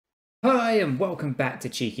Hi and welcome back to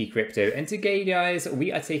Cheeky Crypto, and today guys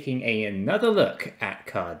we are taking another look at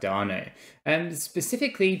Cardano and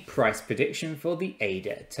specifically price prediction for the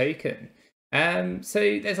ADA token. So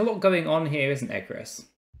there's a lot going on here, isn't there, Chris?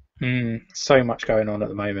 So much going on at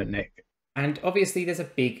the moment, Nick. And obviously there's a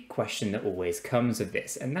big question that always comes of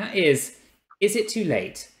this, and that is it too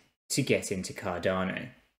late to get into Cardano?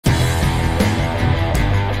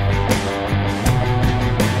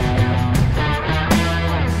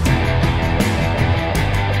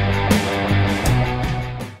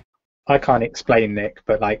 I can't explain, Nick,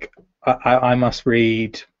 but like I must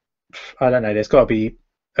read. I don't know. There's got to be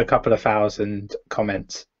a couple of thousand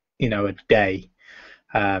comments, a day.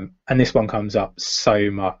 And this one comes up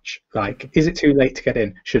so much. Like, is it too late to get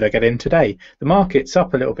in? Should I get in today? The market's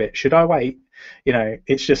up a little bit. Should I wait?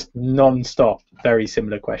 It's just non-stop, very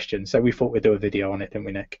similar questions. So we thought we'd do a video on it, didn't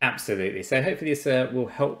we, Nick? Absolutely. So hopefully this will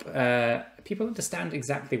help people understand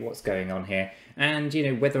exactly what's going on here,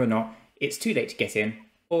 and whether or not it's too late to get in,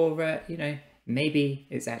 or maybe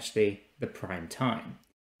it's actually the prime time.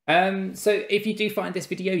 So if you do find this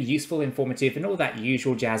video useful, informative, and all that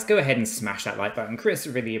usual jazz, go ahead and smash that like button. Chris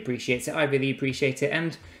really appreciates it. I really appreciate it,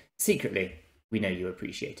 and secretly, we know you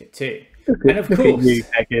appreciate it too. And of course, you,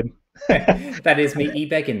 Megan. that is me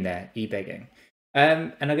e-begging there, e-begging.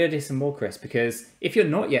 And I'm going to do some more, Chris, because if you're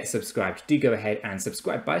not yet subscribed, do go ahead and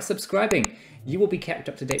subscribe. By subscribing, you will be kept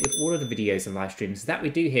up to date with all of the videos and live streams that we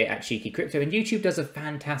do here at Cheeky Crypto. And YouTube does a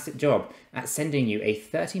fantastic job at sending you a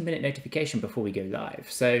 30-minute notification before we go live.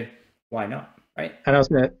 So why not, right? And I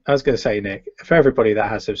was gonna say, Nick, for everybody that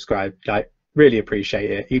has subscribed, like, really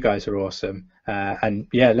appreciate it. You guys are awesome. And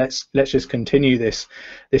yeah, let's just continue this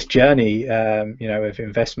journey, of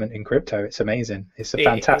investment in crypto. It's amazing. It's a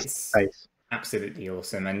fantastic space. Absolutely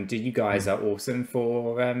awesome, and you guys are awesome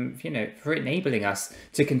for for enabling us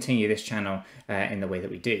to continue this channel in the way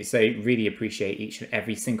that we do. So really appreciate each and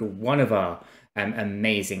every single one of our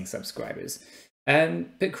amazing subscribers.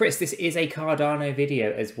 But Chris, this is a Cardano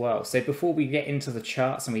video as well, so before we get into the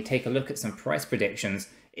charts and we take a look at some price predictions,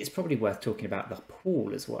 it's probably worth talking about the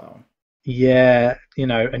pool as well. Yeah,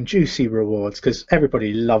 and juicy rewards, because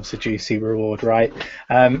everybody loves a juicy reward, right?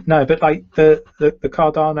 No, but like the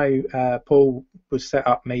Cardano pool was set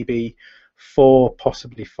up maybe 4,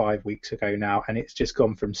 possibly 5 weeks ago now, and it's just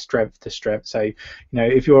gone from strength to strength. So,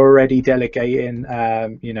 if you're already delegating,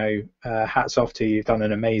 hats off to you. You've done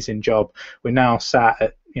an amazing job. We're now sat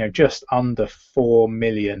at just under 4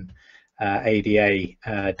 million. ADA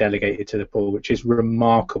delegated to the pool, which is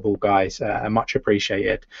remarkable, guys, and much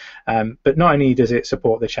appreciated. But not only does it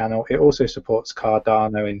support the channel, it also supports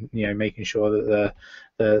Cardano in making sure that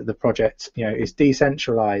the project is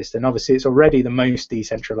decentralized. And obviously it's already the most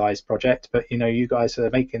decentralized project, but you guys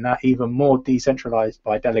are making that even more decentralized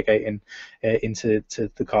by delegating into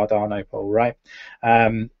the Cardano pool, right?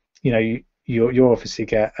 You obviously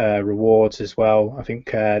get rewards as well. I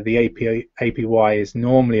think the APY is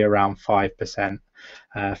normally around 5%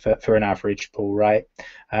 for an average pool, right?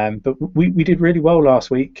 But we did really well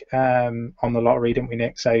last week on the lottery, didn't we,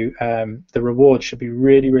 Nick? So the reward should be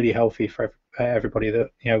really healthy for everybody that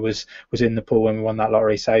was in the pool when we won that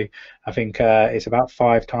lottery. So I think it's about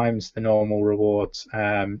 5 times the normal rewards,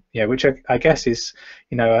 which I guess is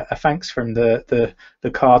a thanks from the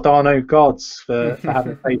Cardano gods for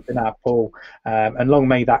having faith in our pool, and long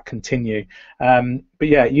may that continue. But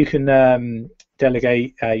yeah, you can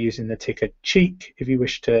delegate using the ticker Cheek if you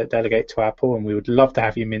wish to delegate to our pool, and we would love to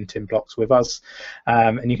have you minting blocks with us.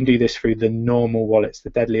 And you can do this through the normal wallets, the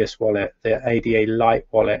Deadliest wallet, the ADA Lite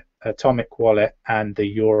wallet, Atomic wallet, and the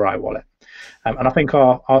Uri wallet. And I think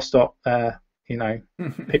I'll stop picturing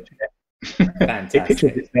it. Fantastic. It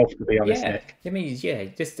pictures itself, to be honest, Yeah, Nick. I mean, yeah,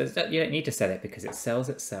 just you don't need to sell it because it sells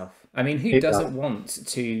itself. I mean, who It does. doesn't want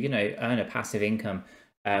to, earn a passive income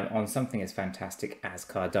on something as fantastic as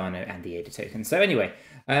Cardano and the ADA token? So anyway,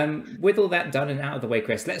 with all that done and out of the way,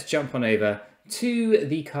 Chris, let's jump on over to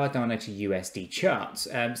the Cardano to USD chart.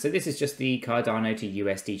 So this is just the Cardano to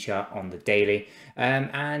USD chart on the daily,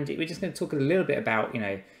 and we're just going to talk a little bit about,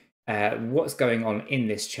 what's going on in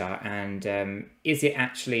this chart, and is it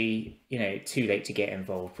actually too late to get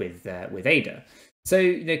involved with ADA? So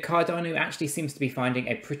Cardano actually seems to be finding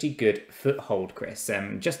a pretty good foothold, Chris,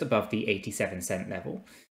 just above the 87-cent level.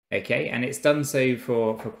 Okay, and it's done so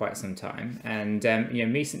for quite some time, and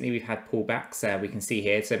recently we've had pullbacks. We can see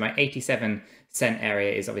here, so my 87-cent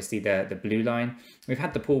area is obviously the blue line. We've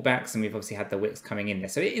had the pullbacks, and we've obviously had the wicks coming in there,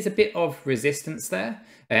 so it is a bit of resistance there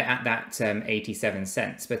at that 87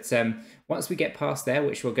 cents. But once we get past there,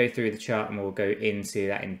 which we'll go through the chart and we'll go into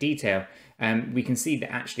that in detail, we can see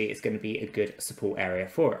that actually it's going to be a good support area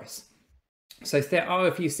for us. So there are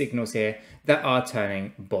a few signals here that are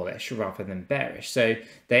turning bullish rather than bearish. So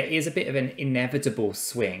there is a bit of an inevitable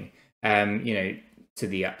swing, to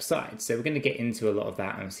the upside. So we're going to get into a lot of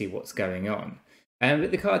that and see what's going on.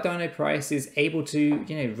 But the Cardano price is able to,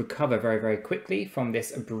 recover very, very quickly from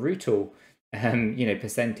this brutal,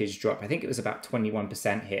 percentage drop. I think it was about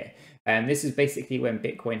 21% here. And this is basically when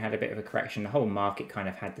Bitcoin had a bit of a correction. The whole market kind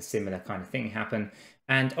of had the similar kind of thing happen.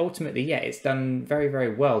 And ultimately, yeah, it's done very,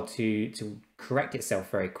 very well to correct itself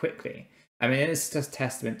very quickly. I mean, it's just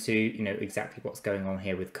testament to, exactly what's going on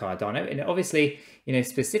here with Cardano. And obviously,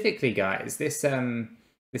 specifically, guys, this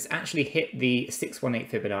actually hit the 618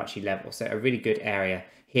 Fibonacci level. So a really good area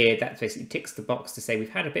here. That basically ticks the box to say we've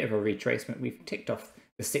had a bit of a retracement. We've ticked off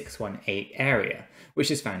the 618 area, which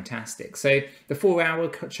is fantastic. So the 4-hour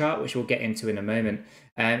chart, which we'll get into in a moment,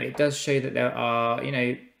 it does show that there are,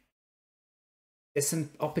 there's some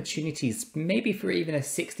opportunities maybe for even a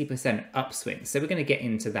 60% upswing. So we're going to get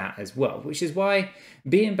into that as well, which is why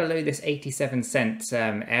being below this 87-cent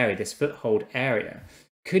area, this foothold area,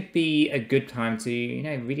 could be a good time to,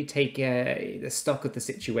 really take the stock of the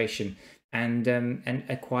situation and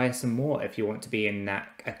acquire some more if you want to be in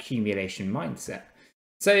that accumulation mindset.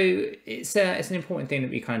 So it's an important thing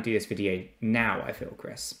that we kind of do this video now, I feel,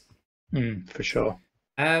 Chris. For sure.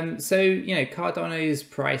 So, Cardano's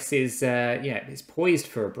price is, it's poised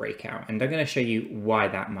for a breakout, and I'm going to show you why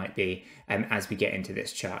that might be as we get into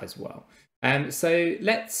this chart as well. So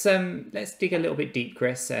let's dig a little bit deep,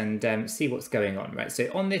 Chris, and see what's going on, right? So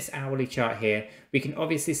on this hourly chart here, we can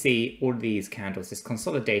obviously see all of these candles, this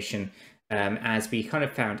consolidation, as we kind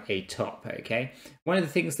of found a top, okay? One of the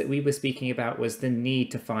things that we were speaking about was the need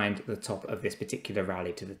to find the top of this particular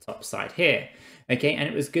rally to the top side here, okay? And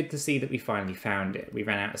it was good to see that we finally found it. We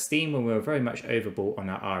ran out of steam when we were very much overbought on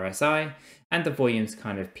our RSI, and the volumes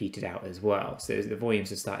kind of petered out as well. So as the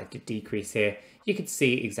volumes have started to decrease here, you could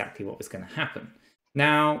see exactly what was going to happen.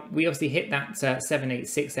 Now, we obviously hit that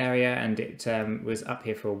 786 area, and it was up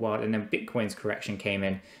here for a while, and then Bitcoin's correction came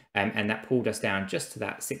in, and that pulled us down just to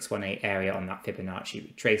that 618 area on that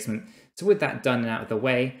Fibonacci retracement. So with that done and out of the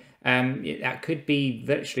way, that could be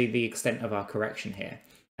virtually the extent of our correction here,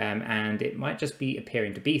 and it might just be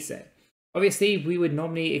appearing to be so. Obviously, we would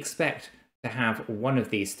normally expect to have one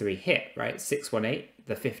of these three hit, right? 618,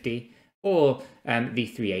 the 50, or the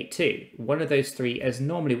 382. One of those three is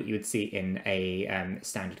normally what you would see in a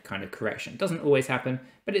standard kind of correction. Doesn't always happen,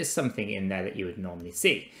 but it's something in there that you would normally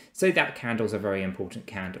see. So that candle's a very important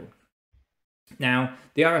candle. Now,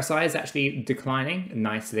 the RSI is actually declining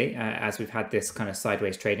nicely as we've had this kind of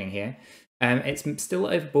sideways trading here. It's still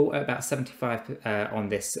overbought at about 75 on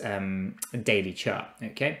this daily chart,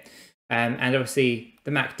 okay? And obviously,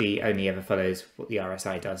 the MACD only ever follows what the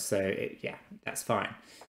RSI does, so yeah, that's fine.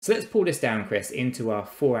 So let's pull this down, Chris, into our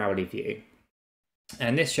 4-hourly view.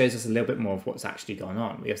 And this shows us a little bit more of what's actually gone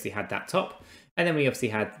on. We obviously had that top, and then we obviously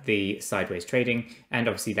had the sideways trading, and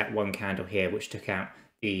obviously that one candle here, which took out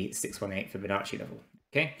the 618 Fibonacci level.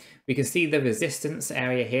 Okay, we can see the resistance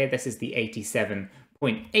area here. This is the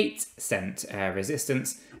 87.8 cent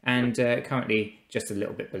resistance, and currently just a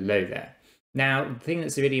little bit below there. Now, the thing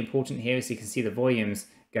that's really important here is you can see the volumes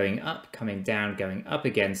going up, coming down, going up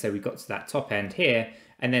again. So we got to that top end here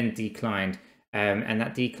and then declined. And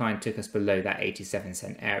that decline took us below that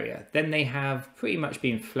 87-cent area. Then they have pretty much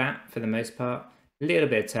been flat for the most part. A little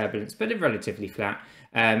bit of turbulence, but relatively flat,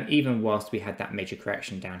 even whilst we had that major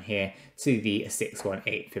correction down here to the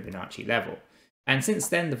 618 Fibonacci level. And since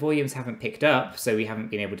then, the volumes haven't picked up, so we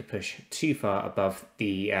haven't been able to push too far above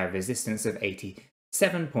the resistance of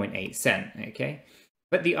 87.8 cent, okay?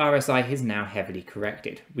 But the RSI is now heavily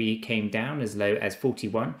corrected. We came down as low as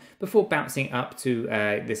 41 before bouncing up to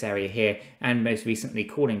this area here, and most recently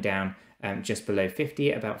cooling down just below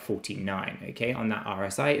 50 at about 49, okay? On that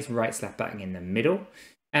RSI, it's right slap bang in the middle.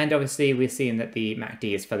 And obviously, we're seeing that the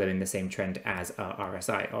MACD is following the same trend as our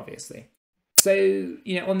RSI, obviously. So,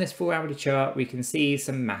 on this 4-hourly chart, we can see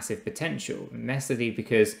some massive potential, massively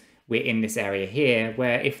because we're in this area here,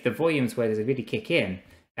 where if the volumes were to really kick in,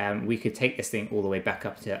 we could take this thing all the way back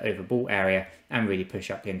up to the overbought area and really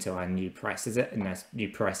push up into our new prices in this new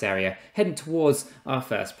price area, heading towards our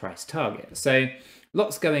first price target. So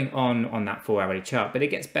lots going on that 4-hourly chart, but it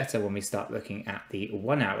gets better when we start looking at the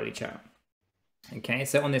 1-hourly chart. Okay,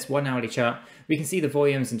 so on this 1-hourly chart, we can see the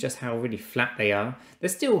volumes and just how really flat they are. They're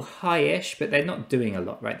still high-ish, but they're not doing a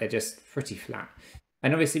lot, right? They're just pretty flat.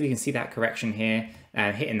 And obviously we can see that correction here,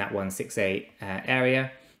 hitting that 168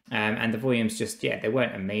 area. And the volumes just, yeah, they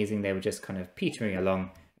weren't amazing. They were just kind of petering along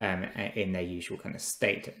in their usual kind of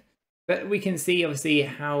state. But we can see, obviously,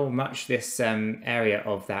 how much this area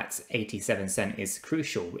of that 87 cent is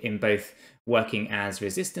crucial in both working as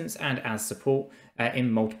resistance and as support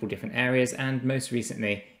in multiple different areas, and most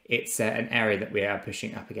recently it's an area that we are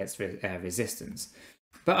pushing up against resistance.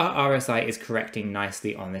 But our RSI is correcting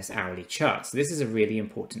nicely on this hourly chart, so this is a really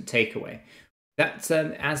important takeaway. That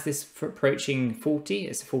as this approaching 40,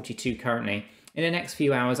 it's 42 currently, in the next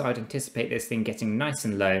few hours I'd anticipate this thing getting nice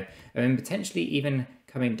and low, and potentially even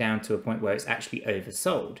coming down to a point where it's actually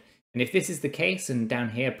oversold. And if this is the case, and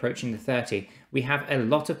down here approaching the 30, we have a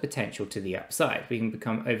lot of potential to the upside. We can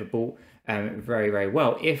become overbought very, very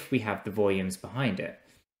well if we have the volumes behind it.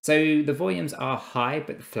 So the volumes are high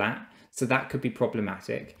but flat, so that could be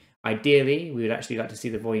problematic. Ideally, we would actually like to see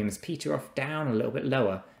the volumes peter off down a little bit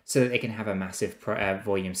lower so that they can have a massive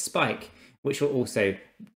volume spike, which will also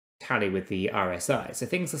tally with the RSI. So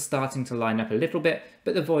things are starting to line up a little bit,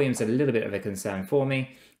 but the volume's a little bit of a concern for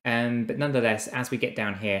me. But nonetheless, as we get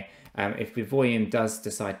down here, if the volume does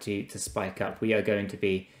decide to spike up, we are going to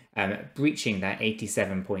be breaching that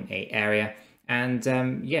 87.8 area and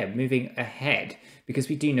yeah, moving ahead, because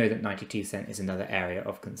we do know that 92 cent is another area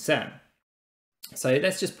of concern. So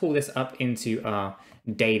let's just pull this up into our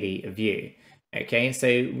daily view. Okay, so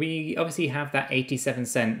we obviously have that 87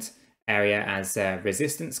 cent area as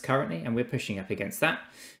resistance currently, and we're pushing up against that.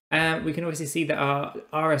 We can obviously see that our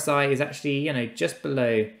RSI is actually, just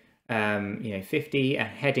below 50 and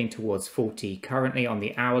heading towards 40 currently on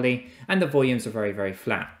the hourly, and the volumes are very, very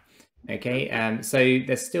flat. Okay, so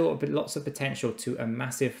there's still lots of potential to a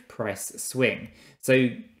massive price swing. So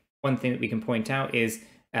one thing that we can point out is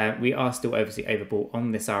we are still obviously overbought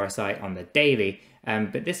on this RSI on the daily,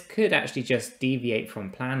 but this could actually just deviate from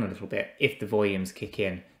plan a little bit if the volumes kick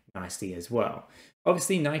in nicely as well.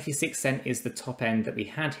 Obviously 96 cent is the top end that we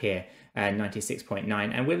had here, 96.9,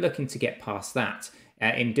 and we're looking to get past that.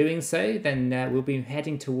 In doing so, then we'll be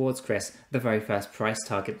heading towards, Chris, the very first price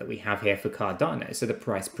target that we have here for Cardano, so the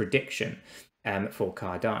price prediction for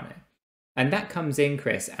Cardano. And that comes in,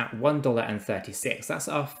 Chris, at $1.36. That's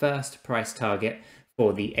our first price target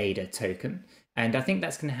for the ADA token. And I think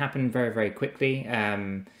that's going to happen very, very quickly.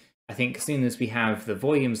 I think as soon as we have the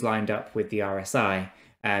volumes lined up with the RSI,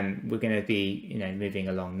 we're going to be moving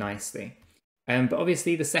along nicely. But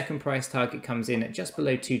obviously the second price target comes in at just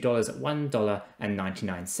below $2 at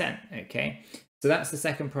 $1.99. Okay, so that's the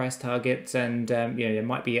second price target, and there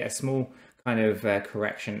might be a small kind of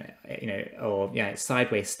correction, or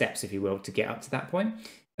sideways steps, if you will, to get up to that point.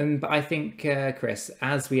 But I think, Chris,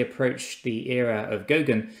 as we approach the era of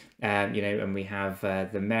Gogan, and we have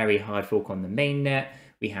the Mary hard fork on the mainnet,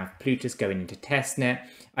 we have Plutus going into testnet,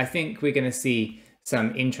 I think we're going to see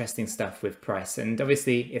some interesting stuff with price. And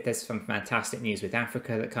obviously, if there's some fantastic news with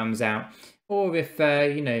Africa that comes out, or if,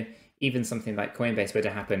 even something like Coinbase were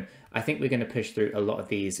to happen, I think we're going to push through a lot of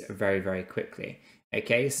these very, very quickly.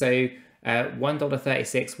 Okay, so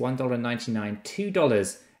 $1.36, $1.99,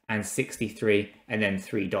 $2.63, and then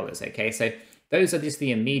 $3. Okay, so those are just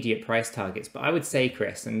the immediate price targets. But I would say,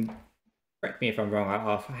 Chris, and correct me if I'm wrong,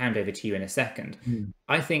 I'll hand over to you in a second.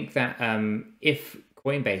 I think that if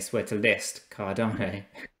Coinbase were to list Cardano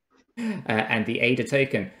and the ADA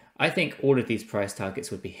token, I think all of these price targets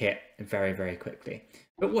would be hit very, very quickly.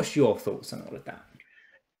 But what's your thoughts on all of that?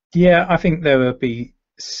 Yeah, I think there will be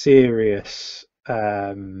serious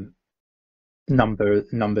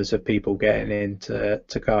numbers of people getting into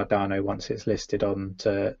Cardano once it's listed on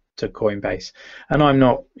to Coinbase. And I'm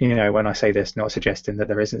not, when I say this, not suggesting that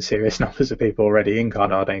there isn't serious numbers of people already in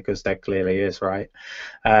Cardano, because there clearly is, right?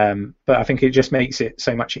 But I think it just makes it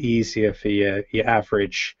so much easier for your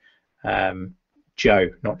average Joe,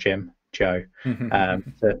 not Jim, Joe,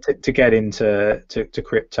 to get into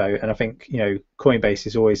crypto. And I think Coinbase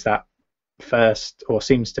is always that first, or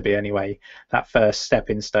seems to be anyway, that first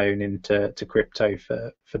stepping stone into crypto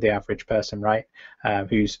for the average person, right?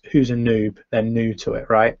 Who's a noob, they're new to it,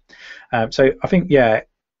 right? So I think,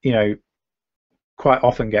 quite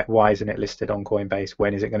often get, why isn't it listed on Coinbase?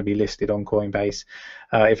 When is it going to be listed on Coinbase?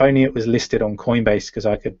 If only it was listed on Coinbase because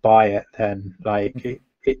I could buy it, then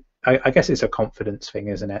I guess it's a confidence thing,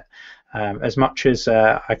 isn't it? As much as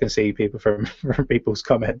I can see people from people's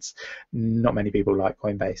comments, not many people like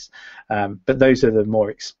Coinbase, but those are the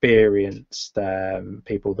more experienced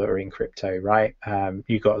people that are in crypto, right?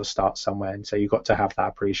 You've got to start somewhere, and so you've got to have that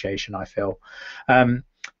appreciation, I feel. But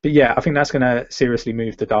yeah, I think that's going to seriously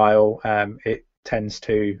move the dial. It tends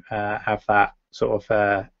to have that sort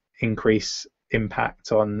of increase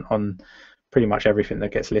impact on pretty much everything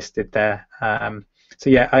that gets listed there. So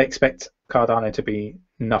yeah, I expect Cardano to be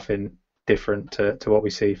nothing different to what we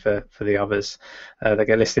see for the others that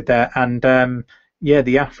get listed there. And yeah,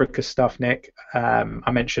 the Africa stuff, Nick,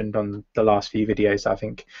 I mentioned on the last few videos, I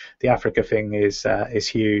think the Africa thing is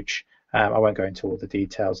huge. I won't go into all the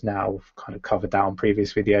details now. We've kind of covered that on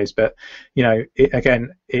previous videos, but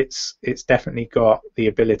again, it's definitely got the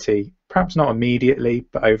ability, perhaps not immediately,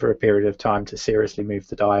 but over a period of time, to seriously move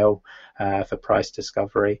the dial for price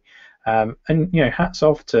discovery. And hats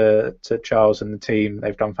off to Charles and the team.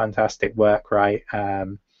 They've done fantastic work, right?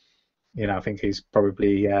 I think he's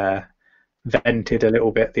probably vented a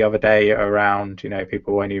little bit the other day around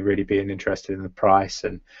people only really being interested in the price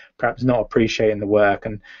and perhaps not appreciating the work.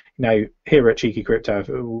 And here at Cheeky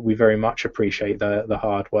Crypto, we very much appreciate the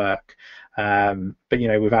hard work, but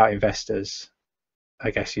without investors, I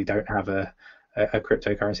guess you don't have a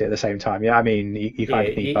cryptocurrency at the same time. I mean, you kind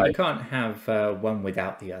of need both. You can't have one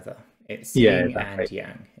without the other. It's Yeah, yin exactly. and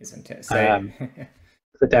yang, isn't it? So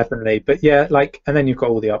Definitely, but yeah, and then you've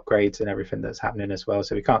got all the upgrades and everything that's happening as well,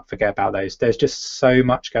 so we can't forget about those. There's just so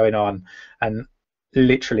much going on, and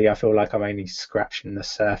literally I feel like I'm only scratching the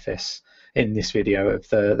surface in this video of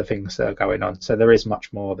the things that are going on, so there is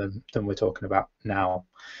much more than we're talking about now.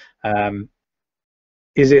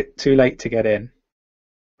 Is it too late to get in,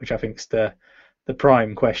 which I think is the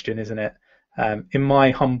prime question, isn't it? In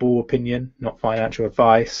my humble opinion, not financial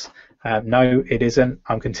advice, no, it isn't.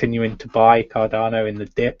 I'm continuing to buy Cardano in the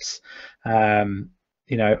dips. I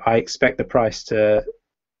expect the price to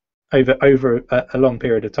over a long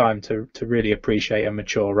period of time to really appreciate and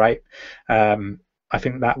mature, right? I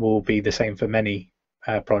think that will be the same for many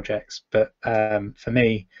projects, but for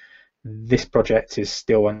me, this project is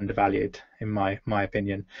still undervalued in my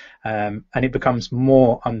opinion, and it becomes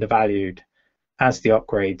more undervalued as the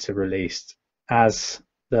upgrades are released, as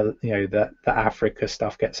the Africa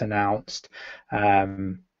stuff gets announced,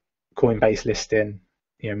 Coinbase listing,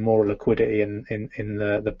 more liquidity in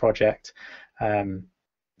the project.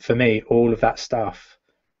 For me, all of that stuff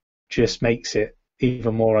just makes it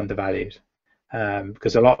even more undervalued,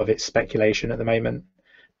 because a lot of it's speculation at the moment.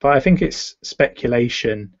 But I think it's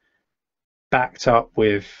speculation backed up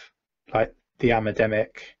with like the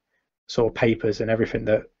Amademic sort of papers and everything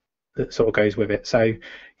that sort of goes with it. So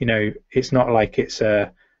it's not like it's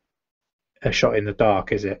a shot in the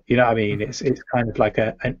dark, is it? You know what I mean? It's kind of like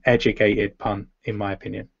an educated punt, in my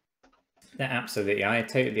opinion. Yeah, absolutely. I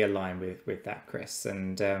totally align with that, Chris.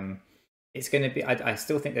 And it's going to be, I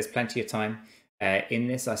still think there's plenty of time in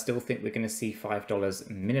this. I still think we're going to see $5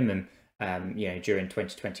 minimum during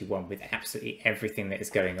 2021 with absolutely everything that is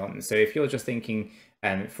going on. So if you're just thinking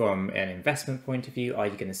from an investment point of view, are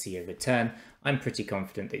you going to see a return? I'm pretty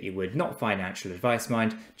confident that you would. Not financial advice,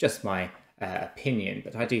 mind, just my opinion,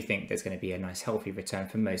 but I do think there's going to be a nice healthy return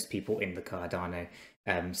for most people in the Cardano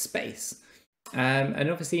space. And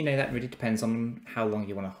obviously, that really depends on how long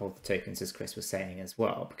you want to hold the tokens, as Chris was saying as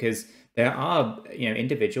well, because there are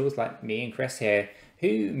individuals like me and Chris here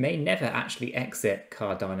who may never actually exit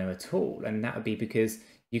Cardano at all, and that would be because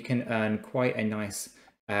you can earn quite a nice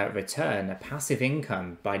return, a passive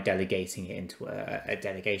income, by delegating it into a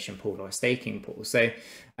delegation pool or a staking pool. So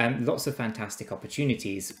lots of fantastic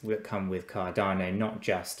opportunities that come with Cardano, not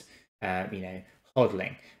just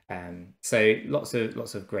hodling. So lots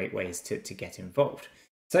of great ways to get involved.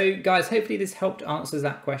 So guys, hopefully this helped answers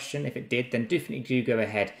that question. If it did, then definitely do go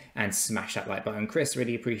ahead and smash that like button. Chris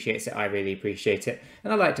really appreciates it. I really appreciate it.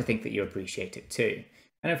 And I like to think that you appreciate it too.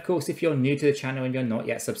 And of course, if you're new to the channel and you're not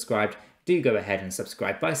yet subscribed, do go ahead and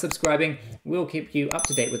subscribe. By subscribing, we'll keep you up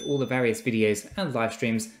to date with all the various videos and live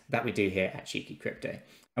streams that we do here at Cheeky Crypto.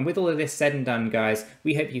 And with all of this said and done, guys,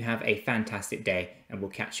 we hope you have a fantastic day, and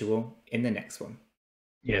we'll catch you all in the next one.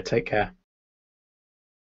 Yeah, take care.